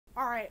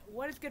Alright,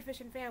 what is good,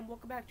 fishing fam?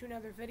 Welcome back to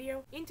another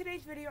video. In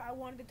today's video, I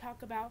wanted to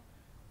talk about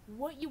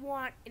what you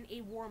want in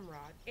a worm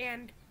rod.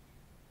 And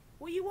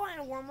what you want in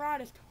a worm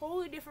rod is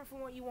totally different from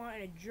what you want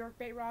in a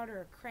jerkbait rod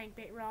or a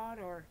crankbait rod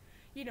or,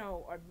 you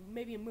know, or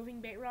maybe a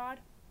moving bait rod.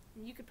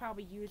 And you could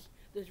probably use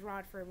this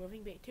rod for a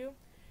moving bait too.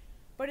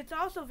 But it's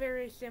also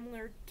very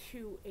similar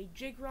to a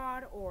jig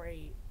rod or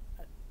a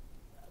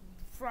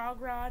frog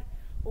rod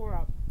or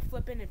a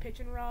flipping and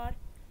pitching rod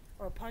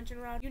or a punching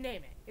rod, you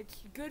name it.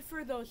 It's good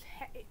for those.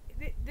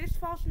 This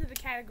falls into the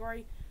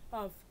category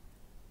of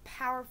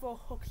powerful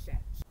hook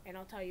sets, and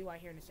I'll tell you why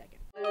here in a second.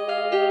 I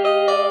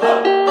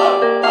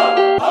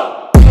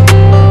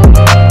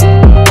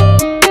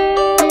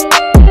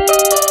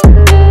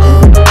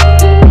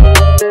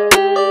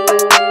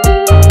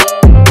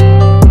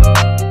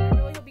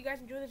really hope you guys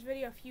enjoy this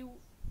video. If you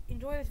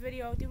enjoy this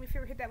video, do me a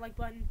favor, hit that like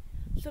button,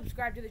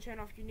 subscribe to the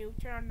channel if you're new,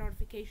 turn on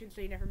notifications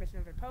so you never miss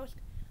another post.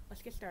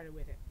 Let's get started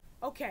with it.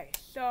 Okay,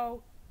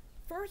 so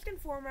first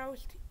and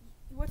foremost,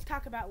 let's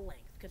talk about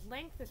length, because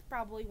length is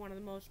probably one of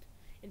the most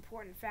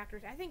important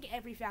factors. I think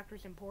every factor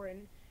is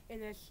important in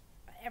this.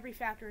 Every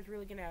factor is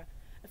really going to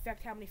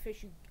affect how many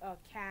fish you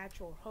catch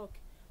or hook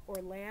or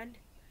land.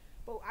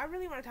 But I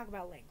really want to talk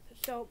about length.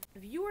 So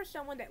if you are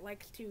someone that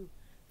likes to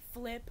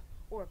flip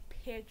or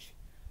pitch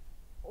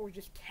or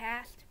just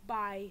cast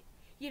by,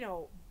 you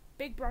know,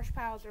 big brush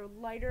piles or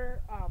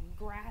lighter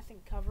grass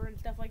and cover and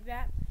stuff like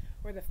that,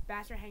 where the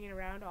bass are hanging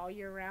around all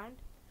year round,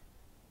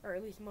 or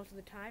at least most of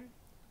the time,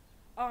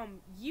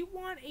 you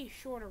want a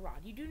shorter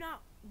rod. You do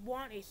not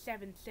want a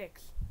 7.6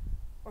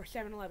 or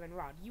 7.11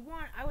 rod. You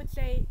want, I would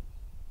say,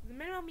 the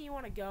minimum you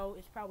want to go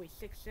is probably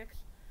 6.6,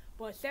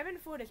 but 7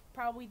 foot is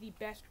probably the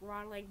best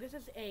rod length. This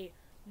is a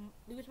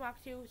Lewis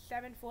Mach 2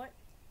 7 foot.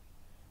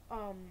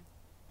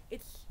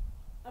 It's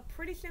a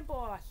pretty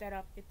simple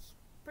setup. It's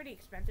pretty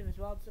expensive as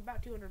well. It's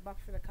about $200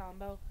 for the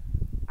combo.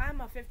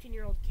 I'm a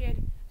 15-year-old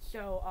kid,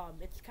 so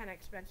it's kind of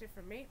expensive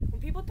for me. When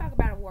people talk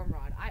about a worm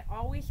rod, I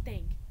always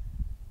think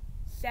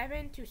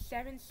 7 to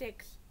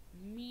 7.6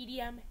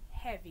 medium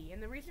heavy.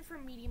 And the reason for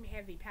medium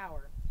heavy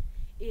power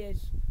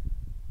is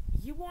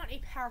you want a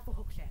powerful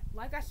hook set.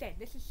 Like I said,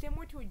 this is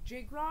similar to a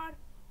jig rod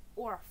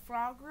or a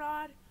frog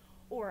rod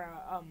or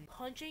a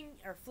punching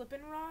or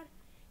flipping rod.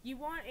 You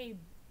want a,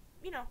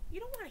 you know, you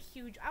don't want a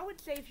huge, I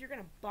would say if you're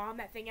going to bomb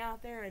that thing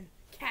out there and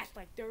cast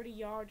like 30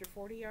 yards or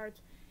 40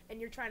 yards, and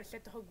you're trying to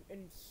set the hook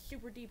in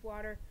super deep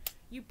water,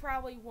 you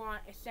probably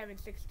want a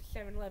 7.6 to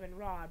 7.11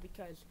 rod,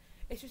 because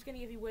it's just going to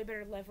give you way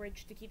better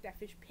leverage to keep that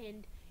fish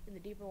pinned in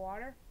the deeper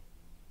water.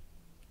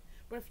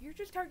 But if you're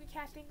just target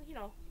casting, you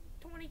know,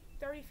 20,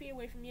 30 feet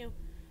away from you,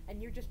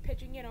 and you're just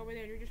pitching it over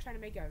there, and you're just trying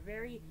to make a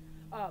very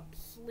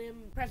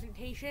slim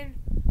presentation,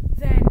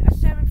 then a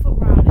 7-foot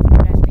rod is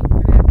the best thing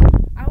for that.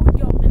 I would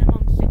go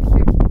minimum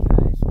 6.6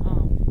 because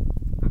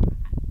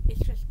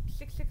it's just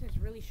 6.6 is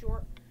really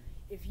short.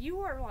 If you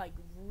are like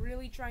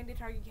really trying to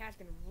target cast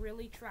and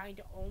really trying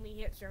to only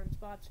hit certain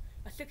spots,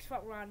 a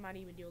 6-foot rod might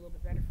even do a little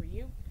bit better for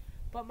you.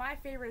 But my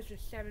favorite is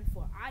just 7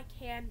 foot. I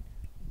can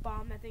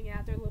bomb that thing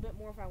out there a little bit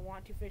more if I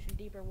want to fish in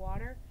deeper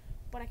water,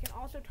 but I can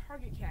also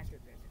target cast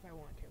with this if I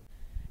want to.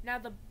 Now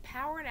the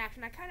power and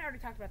action, I kind of already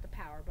talked about the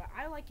power, but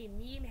I like a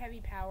medium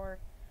heavy power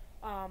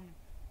and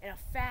a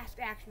fast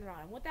action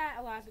rod. And what that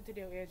allows it to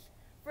do is,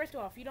 first of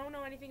all, if you don't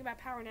know anything about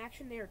power and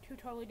action, they are two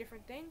totally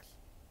different things.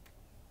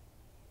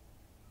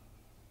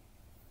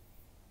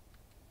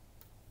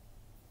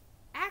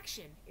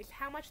 Action is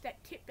how much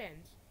that tip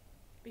bends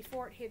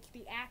before it hits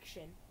the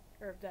action,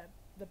 or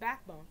the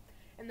backbone,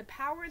 and the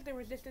power is the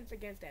resistance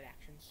against that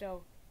action.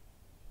 So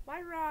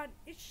my rod,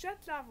 it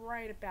shuts off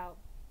right about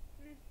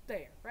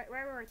there, right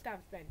where it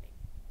stops bending.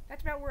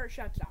 That's about where it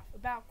shuts off,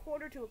 about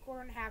quarter to a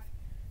quarter and a half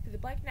to the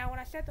blank. Now when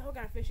I set the hook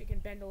on a fish, it can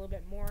bend a little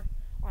bit more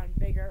on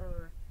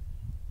bigger,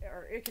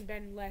 or it can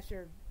bend less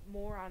or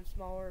more on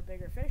smaller or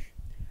bigger fish.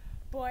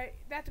 But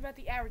that's about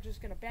the average it's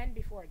going to bend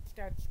before it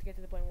starts to get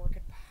to the point where it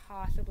could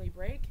possibly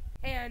break.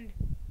 And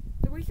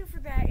the reason for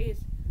that is,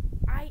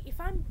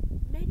 if I'm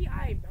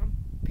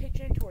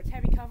pitching towards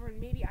heavy cover, and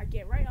maybe I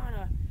get right on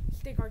a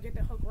stick or get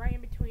the hook right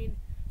in between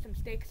some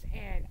sticks,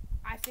 and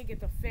I think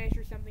it's a fish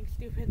or something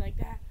stupid like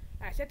that,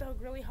 and I set the hook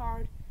really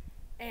hard,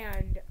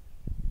 and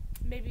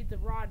maybe the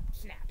rod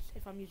snaps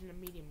if I'm using a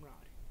medium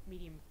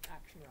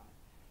action rod.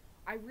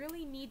 I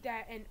really need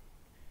that. And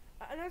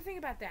another thing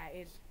about that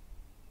is,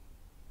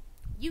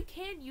 you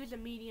can use a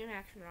medium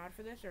action rod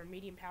for this, or a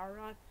medium power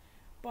rod,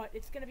 but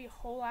it's going to be a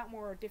whole lot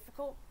more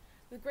difficult.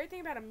 The great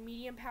thing about a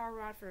medium power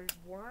rod for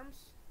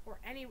worms or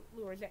any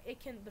lure is that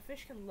the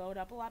fish can load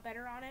up a lot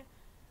better on it.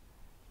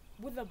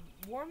 With a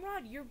worm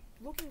rod, you're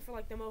looking for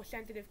like the most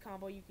sensitive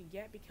combo you can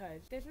get,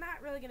 because there's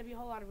not really going to be a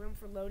whole lot of room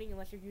for loading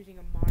unless you're using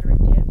a moderate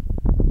tip.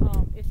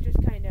 It's just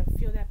kind of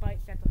feel that bite,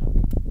 set the hook.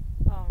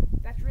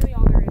 That's really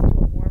all there is to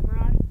a worm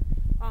rod.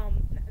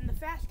 And the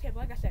fast tip,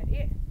 like I said,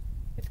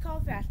 it's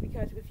called fast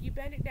because if you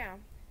bend it down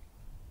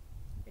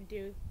and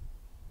do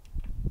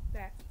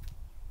that,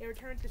 it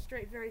returns to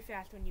straight very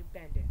fast when you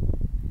bend it.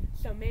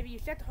 So maybe you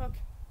set the hook,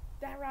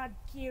 that rod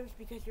gives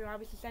because you're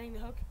obviously setting the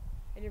hook,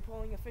 and you're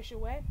pulling a fish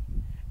away,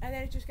 and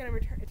then it's just gonna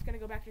return. It's gonna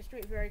go back to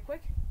straight very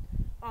quick.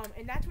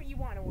 And that's what you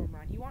want in a worm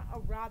rod. You want a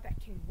rod that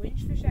can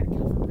winch fish out of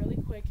cover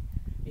really quick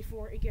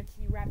before it gets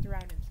you wrapped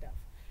around and stuff.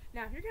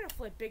 Now, if you're gonna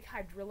flip big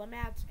hydrilla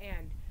mats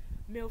and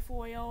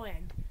milfoil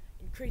and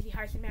crazy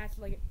hyacinth mats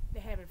like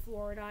they have in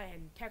Florida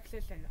and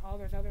Texas and all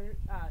those other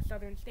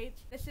southern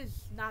states, this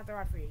is not the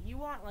rod for you. You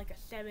want like a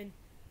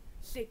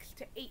 6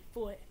 to 8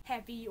 foot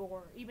heavy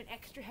or even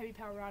extra heavy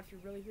power rod if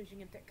you're really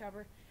fishing in thick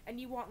cover, and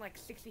you want like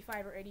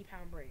 65 or 80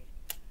 pound braid.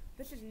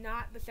 This is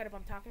not the setup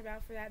I'm talking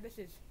about for that. This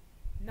is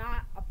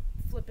not a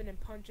flipping and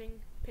punching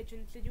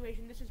pigeon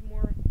situation. This is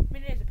more, I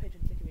mean, it is a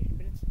pigeon situation,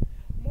 but it's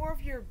more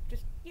of your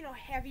just, you know,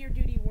 heavier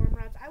duty worm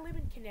rods. I live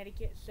in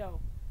Connecticut, so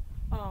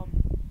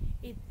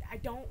I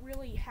don't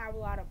really have a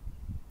lot of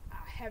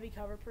heavy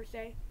cover per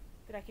se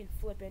that I can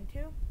flip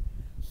into,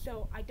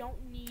 so I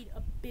don't need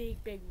a big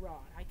rod.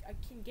 I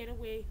can get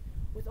away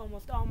with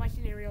almost all my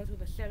scenarios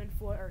with a 7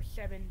 foot or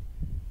 7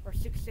 or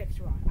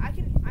 6'6" rod.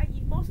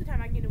 Most of the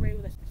time I can get away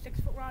with a 6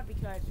 foot rod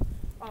because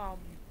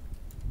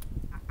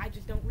I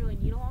just don't really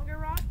need a longer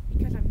rod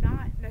because I'm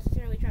not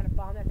necessarily trying to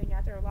bomb that thing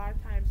out there. A lot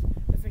of times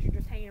the fish are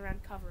just hanging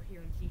around cover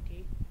here in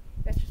CT.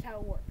 That's just how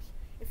it works.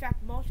 In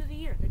fact, most of the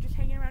year they're just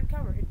hanging around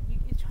cover.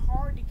 It's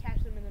hard to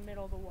catch them in the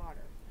middle of the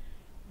water.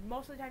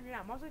 Most of the time you're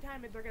not. Most of the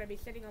time they're going to be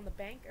sitting on the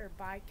bank or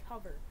by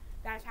cover.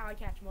 That's how I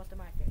catch most of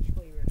my fish,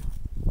 believe it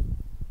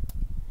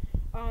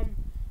or not.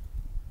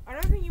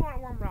 Another thing you want a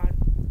worm rod,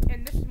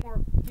 and this is more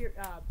geared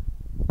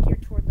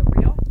toward the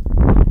reel,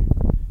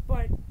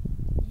 but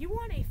you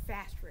want a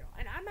fast reel.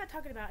 And I'm not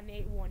talking about an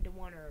 8-1-1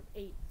 or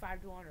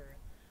 8-5-1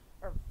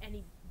 or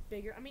any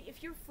bigger. I mean,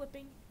 if you're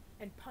flipping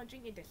and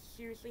punching into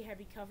seriously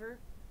heavy cover,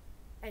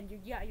 and you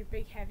got your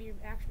big heavy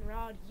action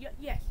rod,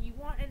 yes, you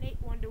want an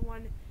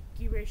 8-1-1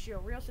 gear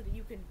ratio reel so that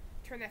you can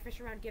turn that fish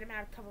around, get him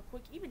out of cover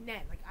quick. Even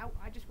then, like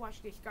I just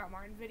watched a Scott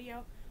Martin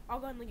video. I'll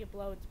go ahead and link it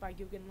below. It's by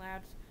Guggen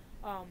Labs,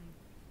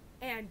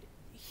 and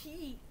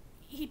he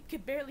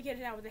could barely get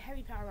it out with a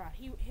heavy power rod.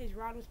 His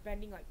rod was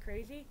bending like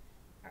crazy.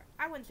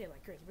 I wouldn't say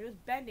like crazy, but it was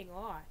bending a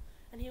lot,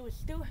 and he was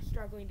still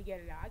struggling to get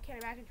it out. I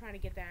can't imagine trying to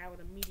get that out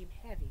with a medium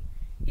heavy.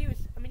 He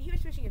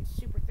was fishing in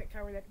super thick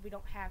cover that we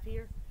don't have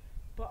here,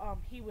 but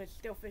he was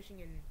still fishing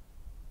in,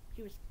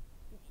 he was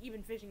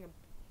even fishing a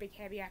big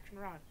heavy action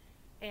rod,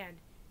 and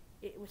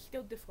it was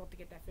still difficult to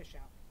get that fish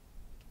out.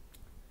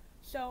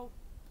 So,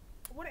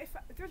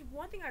 if there's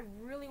one thing I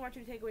really want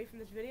you to take away from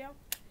this video,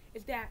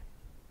 is that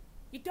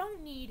you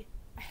don't need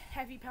a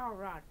heavy power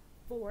rod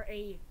for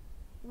a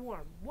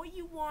worm. What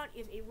you want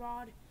is a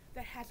rod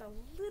that has a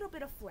little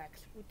bit of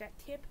flex with that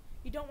tip.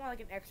 You don't want like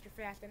an extra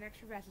fast. An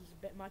extra fast is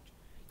a bit much.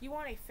 You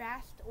want a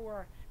fast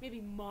or maybe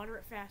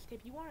moderate fast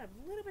tip. You want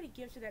a little bit of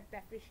give so that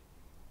fish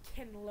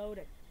can load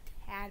a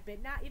tad bit.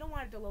 You don't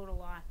want it to load a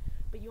lot,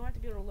 but you want it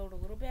to be able to load a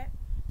little bit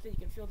so you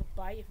can feel the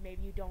bite.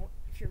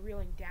 If you're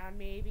reeling down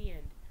maybe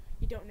and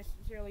you don't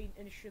necessarily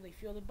initially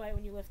feel the bite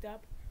when you lift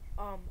up,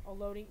 a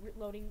loading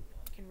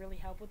can really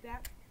help with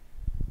that.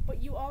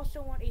 But you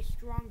also want a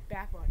strong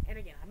backbone. And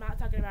again, I'm not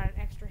talking about an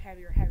extra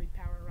heavy or heavy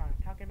power rod.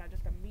 I'm talking about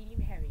just a medium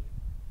heavy.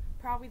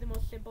 Probably the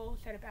most simple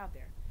setup out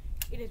there.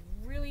 It is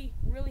really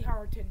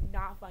hard to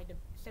not find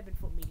a 7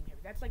 foot medium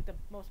heavy. That's like the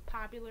most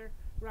popular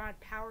rod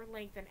power,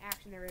 length, and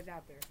action there is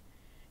out there.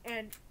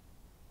 And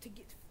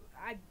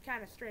I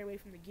kind of stray away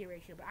from the gear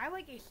ratio, but I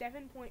like a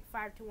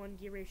 7.5-to-1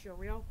 gear ratio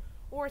reel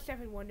or a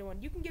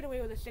 7-1-to-1. You can get away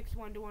with a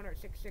 6-1-to-1 or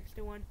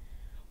 6-6-to-1,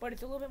 but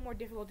it's a little bit more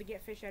difficult to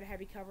get fish out of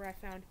heavy cover, I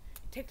found.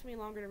 It takes me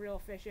longer to reel a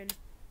fish in,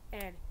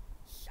 and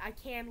I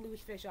can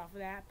lose fish off of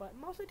that, but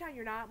most of the time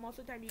you're not. Most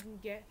of the time you can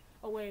get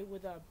away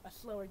with a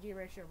slower gear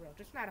ratio reel,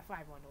 just not a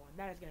 5-1-to-1.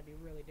 That is going to be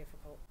really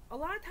difficult. A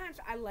lot of times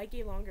I like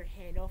a longer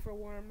handle for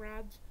worm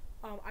rods.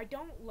 I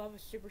don't love a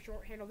super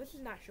short handle. This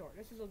is not short.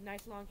 This is a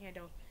nice long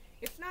handle.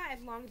 It's not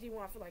as long as you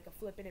want for like a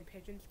flipping and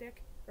pigeon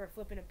stick or a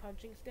flipping and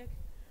punching stick,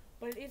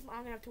 but it is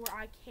long enough to where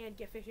I can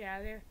get fish out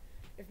of there.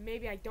 If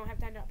maybe I don't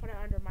have time to put it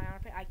under my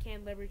armpit, I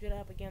can leverage it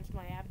up against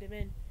my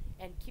abdomen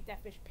and keep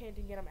that fish pinned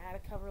and get them out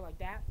of cover like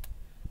that.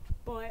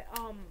 But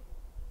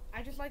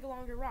I just like a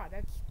longer rod.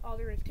 That's all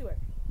there is to it.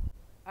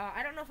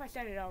 I don't know if I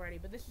said it already,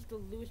 but this is the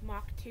Lewis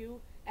Mach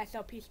 2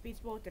 SLP Speed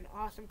Spool. It's an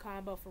awesome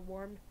combo for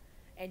worm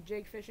and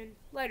jig fishing.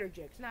 Lighter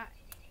jigs, not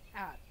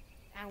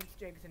ounce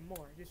jigs and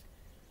more. Just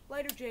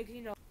lighter jigs,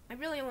 you know. I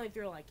really only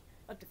throw like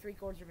up to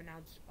 3/4 of an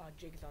ounce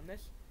jigs on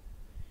this.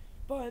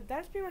 But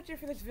that's pretty much it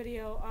for this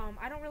video.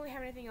 I don't really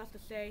have anything else to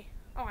say.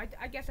 Oh,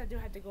 I guess I do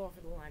have to go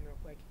over the line real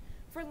quick.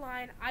 For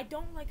line, I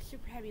don't like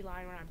super heavy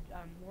line when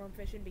I'm worm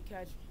fishing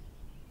because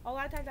a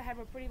lot of times I have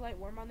a pretty light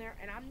worm on there,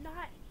 and I'm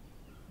not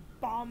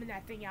bombing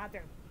that thing out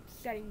there,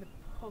 setting the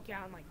hook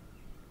out in like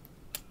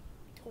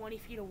 20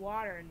 feet of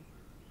water and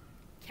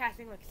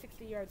casting like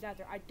 60 yards out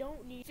there. I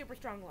don't need super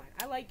strong line.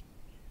 I like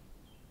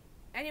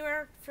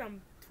anywhere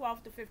from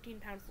 12 to 15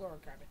 pound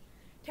fluorocarbon.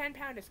 10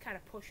 pound is kind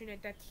of pushing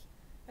it. That's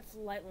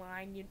light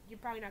line. You're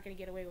probably not going to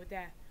get away with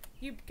that.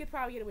 You could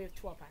probably get away with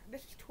 12 pound.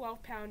 This is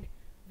 12 pound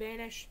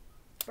Vanish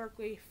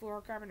Berkley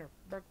fluorocarbon or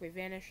Berkley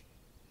Vanish.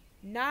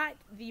 Not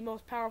the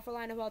most powerful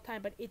line of all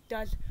time, but it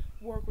does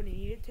work when you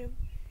need it to.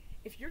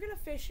 If you're going to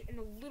fish in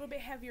a little bit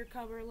heavier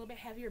cover, a little bit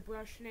heavier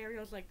brush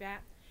scenarios like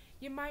that,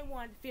 you might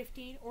want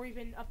 15 or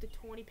even up to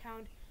 20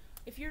 pound.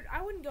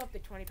 I wouldn't go up to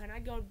 20 pound,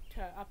 I'd go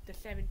to up to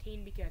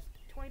 17 because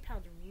 20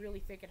 pounds are really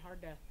thick and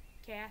hard to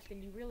cast,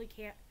 and you really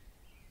can't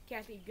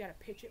cast it, you gotta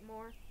pitch it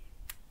more.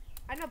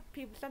 I know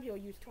some people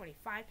use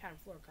 25 pound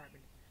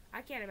fluorocarbon.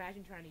 I can't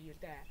imagine trying to use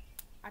that.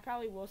 I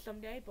probably will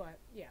someday, but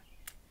yeah.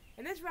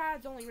 And this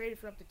rod's only rated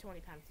for up to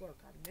 20 pound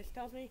fluorocarbon. This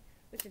tells me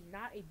this is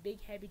not a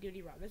big heavy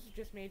duty rod. This is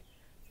just made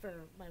for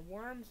my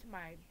worms,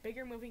 my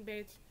bigger moving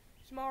baits,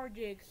 smaller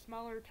jigs,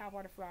 smaller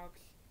topwater frogs,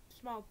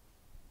 small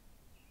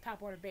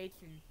topwater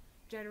baits in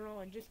general,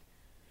 and just,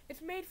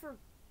 it's made for,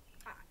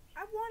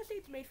 I want to say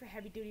it's made for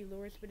heavy duty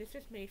lures, but it's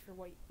just made for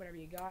whatever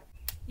you got.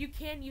 You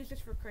can use this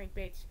for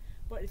crankbaits,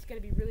 but it's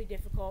going to be really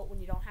difficult when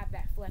you don't have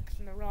that flex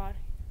in the rod.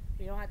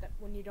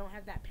 When you don't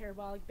have that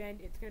parabolic bend,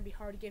 it's going to be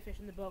hard to get fish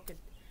in the boat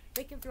because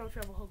they can throw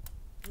treble hook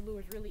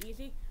lures really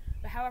easy.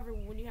 But however,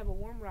 when you have a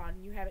worm rod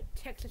and you have it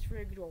Texas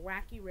rigged or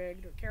wacky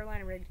rigged or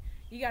Carolina rigged,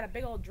 you got a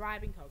big old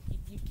driving hook.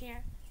 You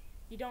can't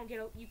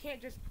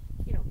just,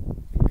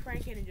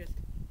 crank it and just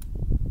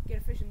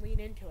get a fish and lean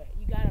into it.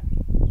 You gotta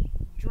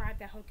drive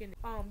that hook in.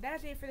 That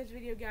is it for this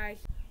video, guys.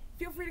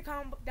 Feel free to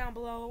comment down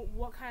below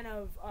what kind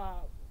of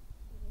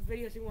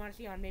videos you want to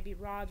see on maybe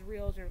rods,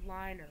 reels, or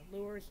line, or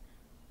lures.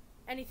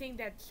 Anything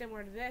that's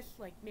similar to this,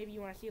 like maybe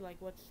you want to see like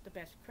what's the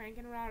best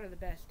cranking rod or the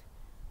best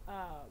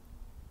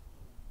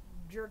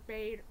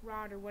jerkbait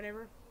rod or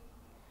whatever.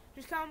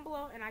 Just comment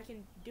below and I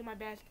can do my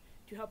best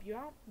to help you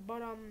out.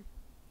 But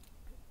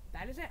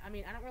that is it. I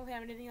mean, I don't really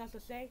have anything else to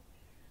say.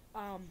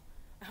 I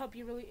hope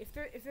you really, if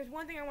there's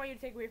one thing I want you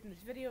to take away from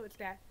this video, it's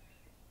that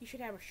you should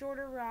have a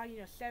shorter rod,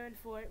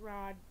 7-foot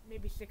rod,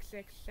 maybe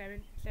 6'6",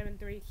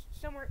 7'3",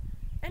 somewhere,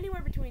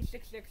 anywhere between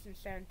 6'6" and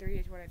 7'3"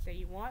 is what I'd say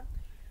you want.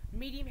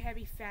 Medium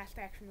heavy fast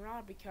action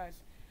rod, because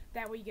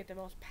that way you get the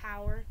most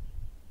power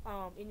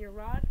in your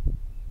rod.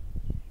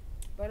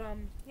 But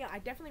yeah, I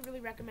definitely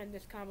really recommend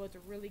this combo. It's a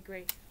really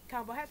great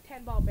combo. It has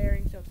 10 ball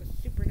bearing, so it's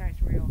a super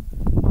nice reel.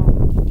 You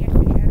can get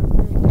fish out of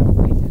really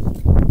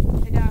different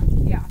places.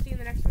 And yeah, I'll see you in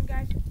the next one,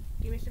 guys.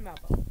 Give me some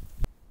elbow.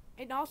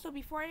 And also,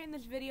 before I end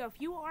this video, if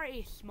you are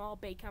a small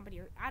bait company,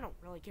 or I don't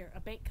really care,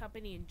 a bait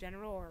company in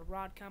general, or a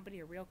rod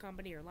company, or reel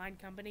company, or line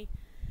company,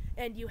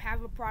 and you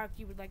have a product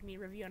you would like me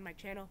to review on my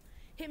channel,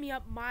 hit me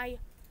up. My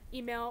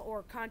email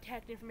or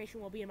contact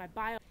information will be in my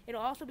bio.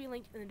 It'll also be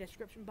linked in the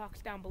description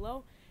box down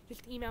below.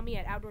 Just email me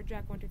at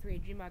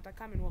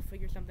outdoorjack123@gmail.com and we'll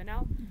figure something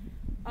out.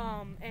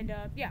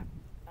 Yeah,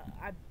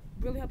 I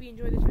really hope you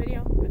enjoyed this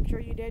video. I'm sure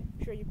you did.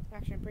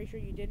 I'm pretty sure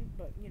you didn't,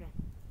 but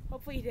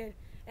hopefully you did.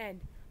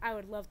 And I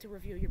would love to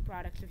review your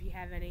products if you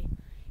have any.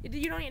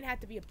 You don't even have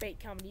to be a bait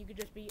company. You could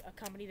just be a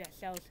company that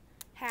sells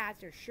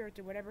hats or shirts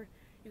or whatever.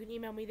 You can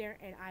email me there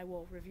and I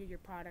will review your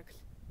products.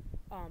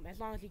 As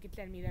long as you can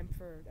send me them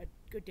for a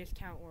good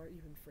discount or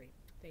even free.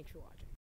 Thanks for watching.